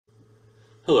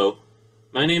Hello,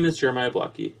 my name is Jeremiah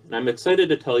Blocky, and I'm excited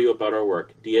to tell you about our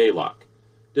work, DALock,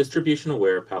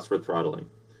 Distribution-Aware Password Throttling.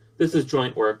 This is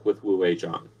joint work with Wu-Wei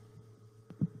Zhang.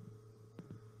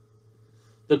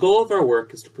 The goal of our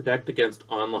work is to protect against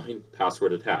online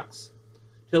password attacks.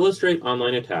 To illustrate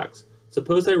online attacks,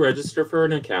 suppose I register for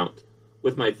an account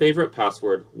with my favorite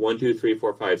password,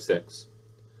 123456.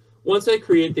 Once I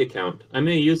create the account, I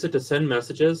may use it to send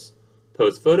messages,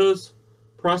 post photos,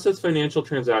 process financial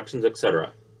transactions,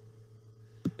 etc.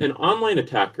 An online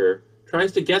attacker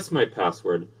tries to guess my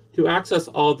password to access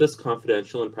all of this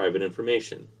confidential and private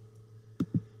information.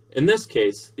 In this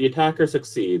case, the attacker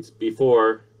succeeds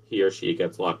before he or she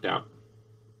gets locked out.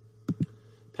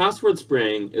 Password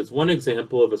spraying is one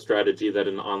example of a strategy that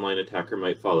an online attacker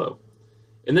might follow.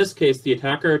 In this case, the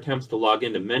attacker attempts to log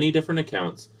into many different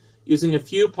accounts using a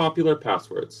few popular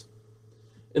passwords.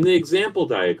 In the example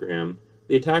diagram,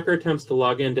 the attacker attempts to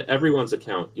log into everyone's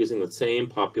account using the same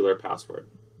popular password.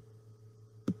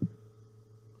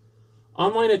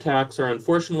 Online attacks are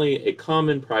unfortunately a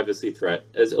common privacy threat,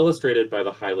 as illustrated by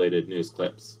the highlighted news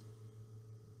clips.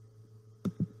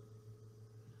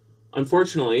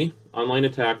 Unfortunately, online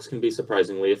attacks can be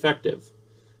surprisingly effective.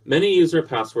 Many user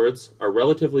passwords are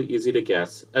relatively easy to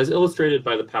guess, as illustrated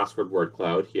by the password word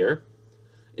cloud here.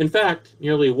 In fact,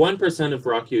 nearly 1% of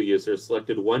RockU users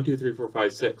selected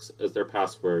 123456 as their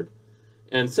password,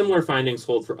 and similar findings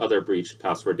hold for other breached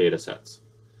password datasets.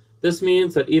 This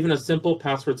means that even a simple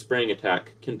password spraying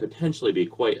attack can potentially be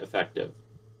quite effective.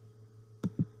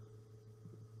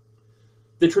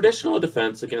 The traditional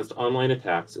defense against online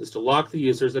attacks is to lock the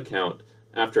user's account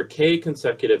after k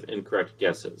consecutive incorrect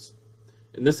guesses.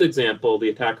 In this example, the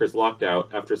attacker is locked out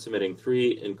after submitting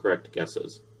 3 incorrect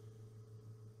guesses.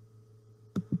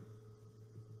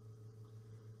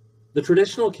 The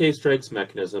traditional k-strikes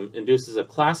mechanism induces a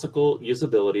classical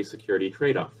usability security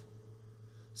trade-off.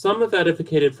 Some have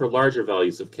advocated for larger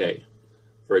values of k,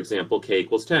 for example k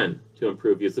equals 10, to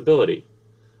improve usability.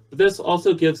 But this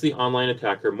also gives the online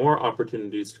attacker more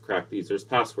opportunities to crack the user's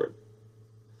password.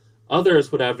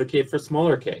 Others would advocate for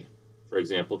smaller k, for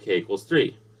example k equals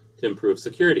 3, to improve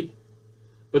security.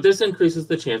 But this increases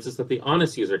the chances that the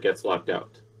honest user gets locked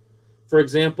out. For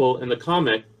example, in the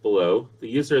comic below, the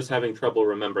user is having trouble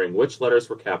remembering which letters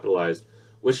were capitalized,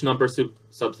 which number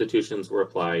substitutions were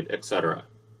applied, etc.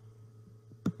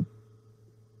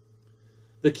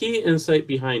 The key insight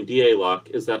behind DALock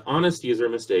is that honest user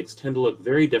mistakes tend to look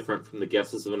very different from the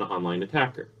guesses of an online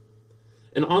attacker.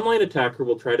 An online attacker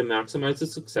will try to maximize the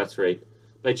success rate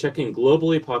by checking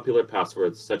globally popular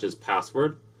passwords such as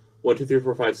password,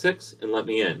 123456, and let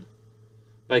me in.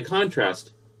 By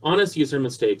contrast, honest user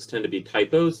mistakes tend to be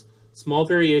typos, small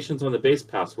variations on the base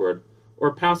password,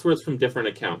 or passwords from different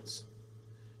accounts.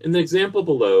 In the example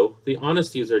below, the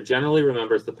honest user generally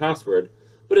remembers the password,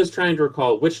 but is trying to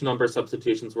recall which number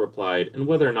substitutions were applied and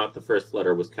whether or not the first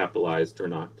letter was capitalized or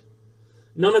not.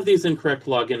 None of these incorrect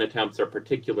login attempts are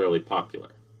particularly popular.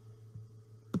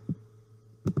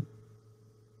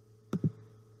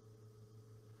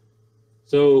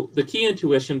 So the key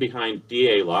intuition behind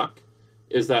DALock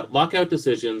is that lockout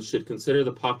decisions should consider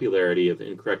the popularity of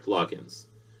incorrect logins.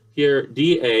 Here,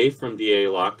 DA from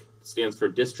DALock stands for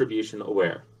distribution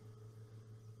aware.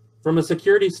 From a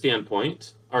security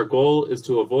standpoint, our goal is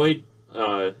to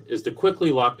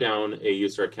quickly lock down a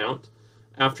user account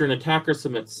after an attacker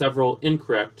submits several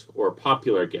incorrect or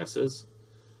popular guesses.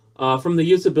 From the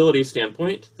usability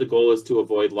standpoint, the goal is to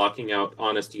avoid locking out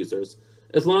honest users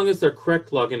as long as their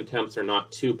correct login attempts are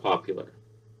not too popular.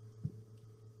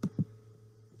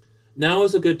 Now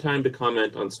is a good time to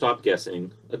comment on Stop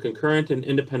Guessing, a concurrent and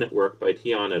independent work by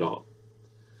Tian et al.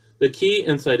 The key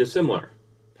insight is similar.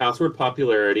 Password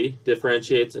popularity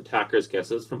differentiates attackers'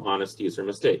 guesses from honest user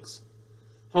mistakes.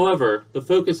 However, the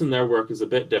focus in their work is a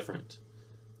bit different.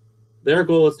 Their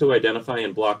goal is to identify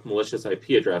and block malicious IP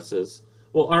addresses,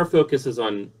 while our focus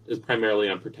is primarily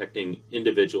on protecting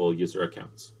individual user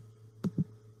accounts.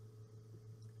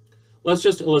 Let's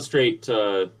just illustrate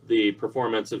the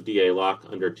performance of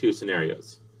DALock under 2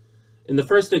 scenarios. In the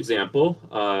first example,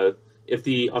 if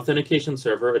the authentication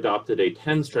server adopted a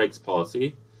 10 strikes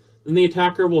policy, then the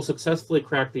attacker will successfully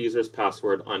crack the user's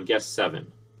password on guess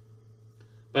 7.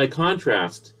 By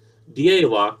contrast,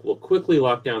 DALock will quickly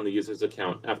lock down the user's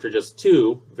account after just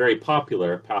 2 very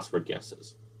popular password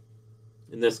guesses.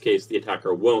 In this case, the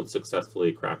attacker won't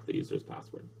successfully crack the user's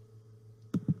password.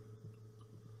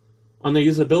 On the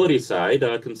usability side,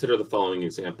 consider the following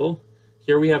example.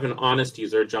 Here we have an honest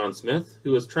user, John Smith,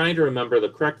 who is trying to remember the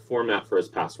correct format for his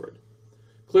password.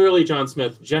 Clearly, John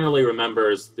Smith generally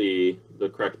remembers the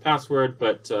correct password,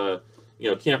 but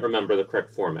can't remember the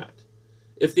correct format.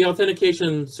 If the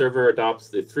authentication server adopts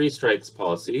the 3 strikes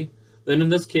policy, then in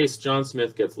this case, John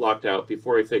Smith gets locked out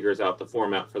before he figures out the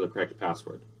format for the correct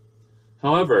password.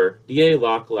 However,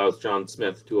 DALock allows John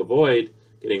Smith to avoid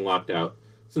getting locked out,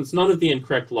 since none of the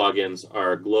incorrect logins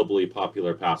are globally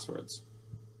popular passwords.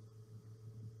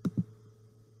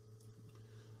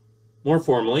 More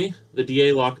formally, the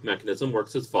DALock mechanism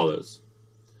works as follows.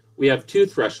 We have 2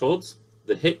 thresholds,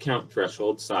 the hit count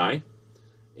threshold, psi,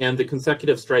 and the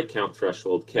consecutive strike count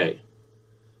threshold, k.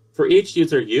 For each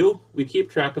user u, we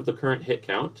keep track of the current hit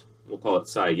count, we'll call it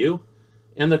psi u,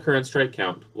 and the current strike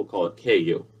count, we'll call it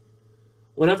ku.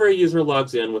 Whenever a user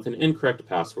logs in with an incorrect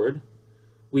password,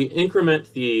 we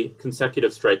increment the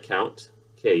consecutive strike count,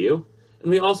 ku, and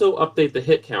we also update the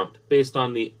hit count based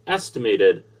on the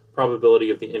estimated probability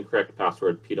of the incorrect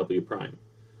password, pw prime.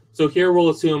 So here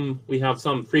we'll assume we have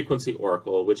some frequency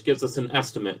oracle, which gives us an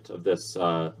estimate of this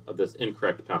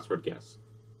incorrect password guess.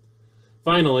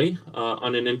 Finally,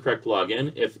 on an incorrect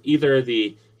login, if either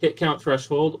the hit count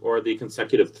threshold or the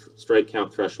consecutive strike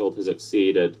count threshold has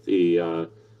exceeded their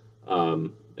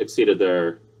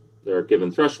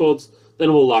given thresholds,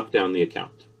 then we'll lock down the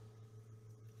account.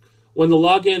 When the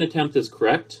login attempt is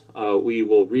correct, we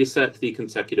will reset the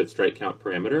consecutive strike count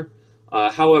parameter.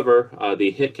 However,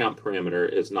 the hit count parameter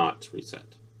is not reset.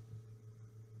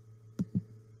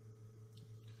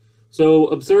 So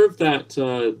observe that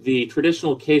the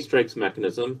traditional k-strikes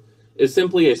mechanism is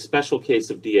simply a special case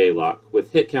of DALock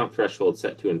with hit count threshold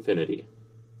set to infinity.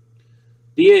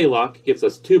 DALock gives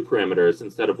us 2 parameters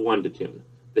instead of 1 to tune,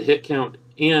 the hit count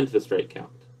and the strike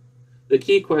count. The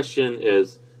key question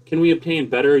is, can we obtain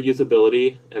better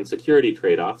usability and security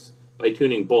trade-offs by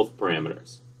tuning both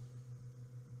parameters?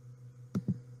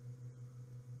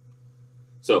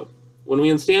 So, when we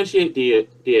instantiate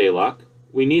DALock,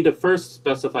 we need to first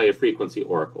specify a frequency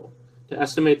oracle to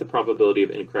estimate the probability of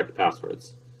incorrect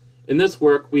passwords. In this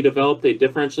work, we developed a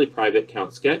differentially private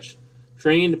count sketch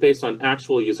trained based on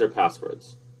actual user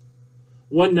passwords.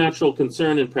 One natural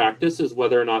concern in practice is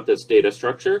whether or not this data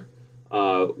structure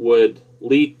would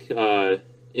leak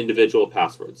individual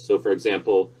passwords. So for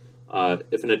example,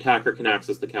 if an attacker can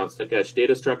access the count sketch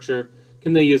data structure,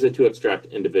 can they use it to extract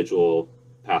individual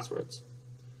passwords?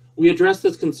 We address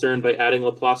this concern by adding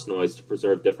Laplace noise to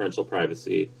preserve differential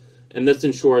privacy, and this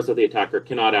ensures that the attacker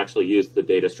cannot actually use the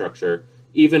data structure,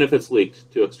 even if it's leaked,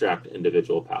 to extract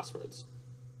individual passwords.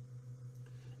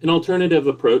 An alternative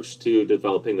approach to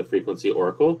developing the frequency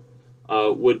oracle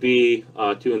would be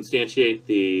to instantiate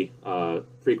the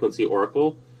frequency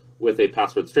oracle with a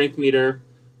password strength meter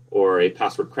or a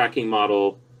password cracking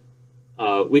model.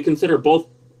 We consider both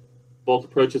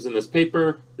approaches in this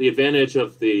paper. The advantage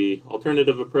of the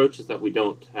alternative approach is that we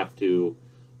don't have to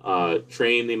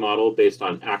train the model based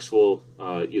on actual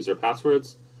user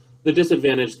passwords. The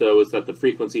disadvantage, though, is that the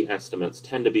frequency estimates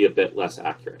tend to be a bit less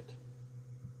accurate.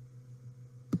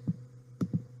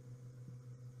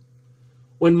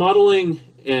 When modeling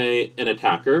an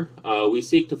attacker, we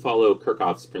seek to follow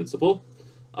Kirchhoff's principle.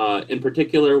 In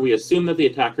particular, we assume that the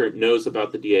attacker knows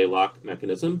about the DALock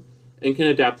mechanism and can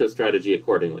adapt their strategy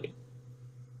accordingly.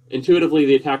 Intuitively,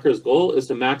 the attacker's goal is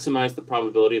to maximize the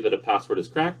probability that a password is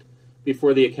cracked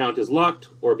before the account is locked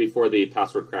or before the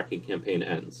password cracking campaign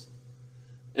ends.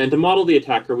 And to model the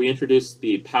attacker, we introduce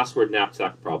the password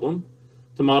knapsack problem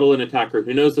to model an attacker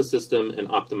who knows the system and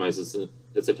optimizes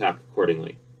its attack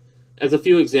accordingly. As a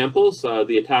few examples,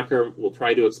 the attacker will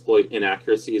try to exploit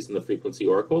inaccuracies in the frequency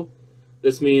oracle.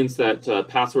 This means that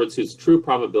passwords whose true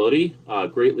probability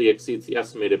greatly exceeds the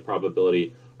estimated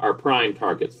probability are prime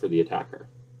targets for the attacker.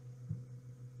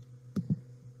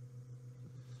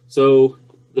 So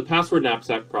the password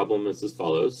knapsack problem is as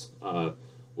follows.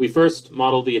 We first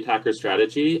model the attacker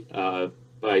strategy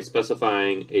by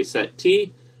specifying a set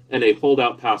T and a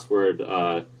holdout password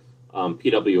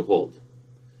PW hold.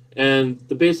 And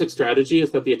the basic strategy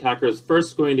is that the attacker is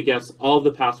first going to guess all of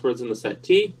the passwords in the set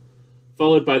T,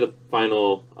 followed by the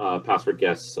final password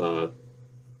guess,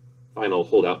 final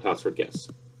holdout password guess.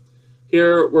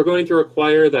 Here, we're going to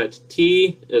require that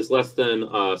T is less than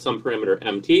some parameter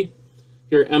MT.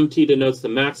 Here, MT denotes the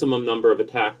maximum number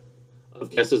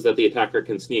of guesses that the attacker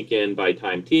can sneak in by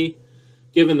time T,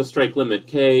 given the strike limit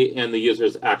K and the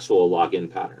user's actual login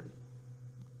pattern.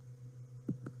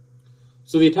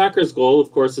 So the attacker's goal, of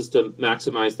course, is to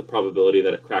maximize the probability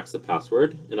that it cracks the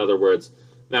password. In other words,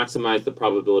 maximize the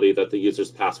probability that the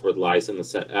user's password lies in the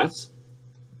set S,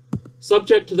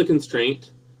 subject to the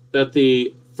constraint that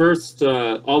the first,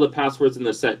 all the passwords in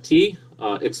the set T,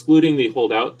 excluding the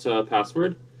holdout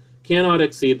password, cannot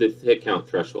exceed the hit count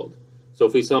threshold. So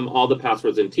if we sum all the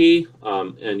passwords in T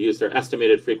and use their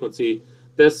estimated frequency,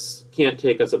 This can't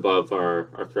take us above our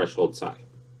threshold psi.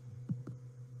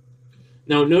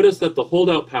 Now notice that the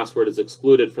holdout password is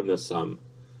excluded from this sum.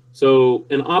 So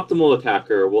an optimal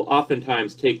attacker will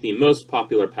oftentimes take the most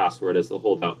popular password as the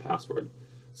holdout password,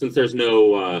 since there's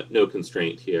no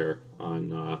constraint here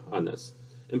on this.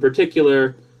 In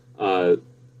particular,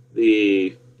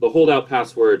 the holdout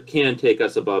password can take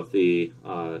us above the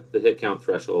hit count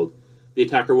threshold. The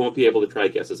attacker won't be able to try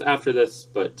guesses after this,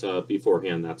 but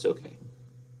beforehand, that's okay.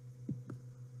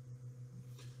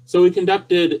 So we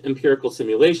conducted empirical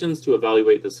simulations to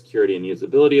evaluate the security and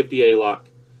usability of DALock.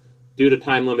 Due to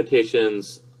time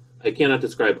limitations, I cannot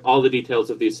describe all the details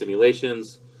of these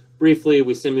simulations. Briefly,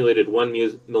 we simulated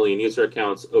 1 million user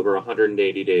accounts over a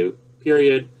 180-day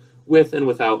period with and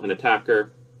without an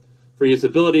attacker. For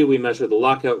usability, we measure the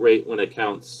lockout rate when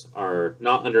accounts are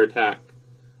not under attack.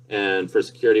 And for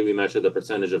security, we measure the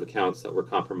percentage of accounts that were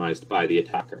compromised by the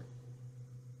attacker.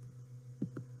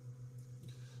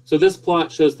 So this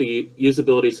plot shows the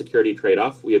usability security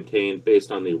trade-off we obtained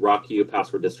based on the RockU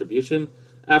password distribution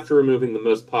after removing the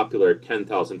most popular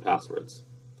 10,000 passwords.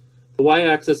 The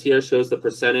y-axis here shows the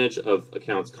percentage of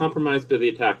accounts compromised by the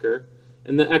attacker,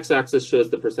 and the x-axis shows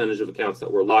the percentage of accounts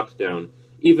that were locked down,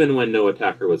 even when no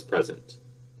attacker was present.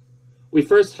 We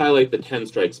first highlight the 10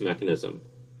 strikes mechanism.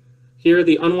 Here,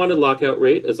 the unwanted lockout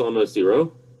rate is almost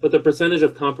 0, but the percentage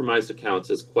of compromised accounts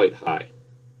is quite high.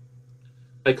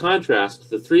 By contrast,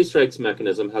 the 3 strikes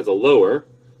mechanism has a lower,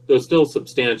 though still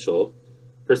substantial,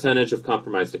 percentage of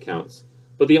compromised accounts,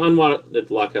 but the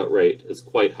unwanted lockout rate is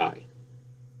quite high.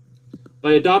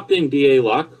 By adopting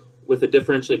DALock with a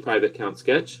differentially private count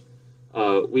sketch,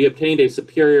 we obtained a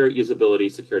superior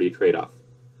usability security trade-off.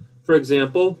 For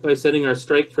example, by setting our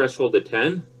strike threshold to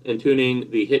 10 and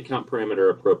tuning the hit count parameter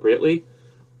appropriately,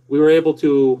 we were able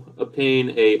to obtain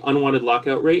an unwanted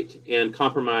lockout rate and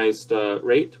compromised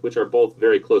rate, which are both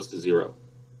very close to 0.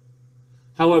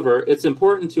 However, it's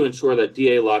important to ensure that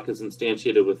DALock is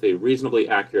instantiated with a reasonably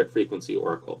accurate frequency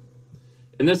oracle.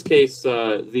 In this case,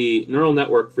 the neural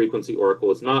network frequency oracle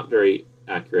is not very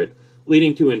accurate,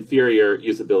 leading to inferior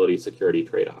usability security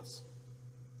trade-offs.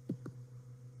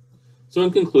 So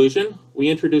in conclusion, we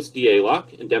introduced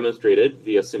DALock and demonstrated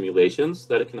via simulations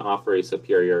that it can offer a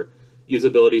superior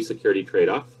usability security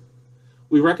trade-off.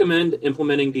 We recommend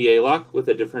implementing DALock with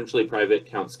a differentially private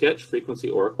count sketch frequency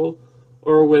oracle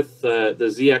or with the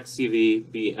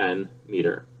ZXCVBN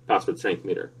meter, password strength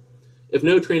meter, if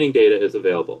no training data is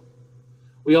available.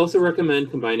 We also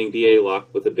recommend combining DALock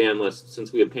with a ban list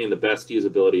since we obtain the best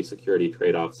usability security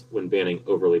trade-offs when banning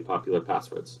overly popular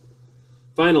passwords.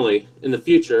 Finally, in the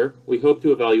future, we hope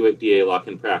to evaluate DALock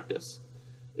in practice.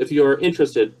 If you are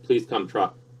interested, please come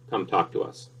talk to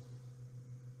us.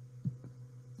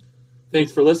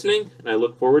 Thanks for listening, and I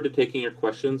look forward to taking your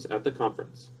questions at the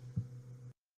conference.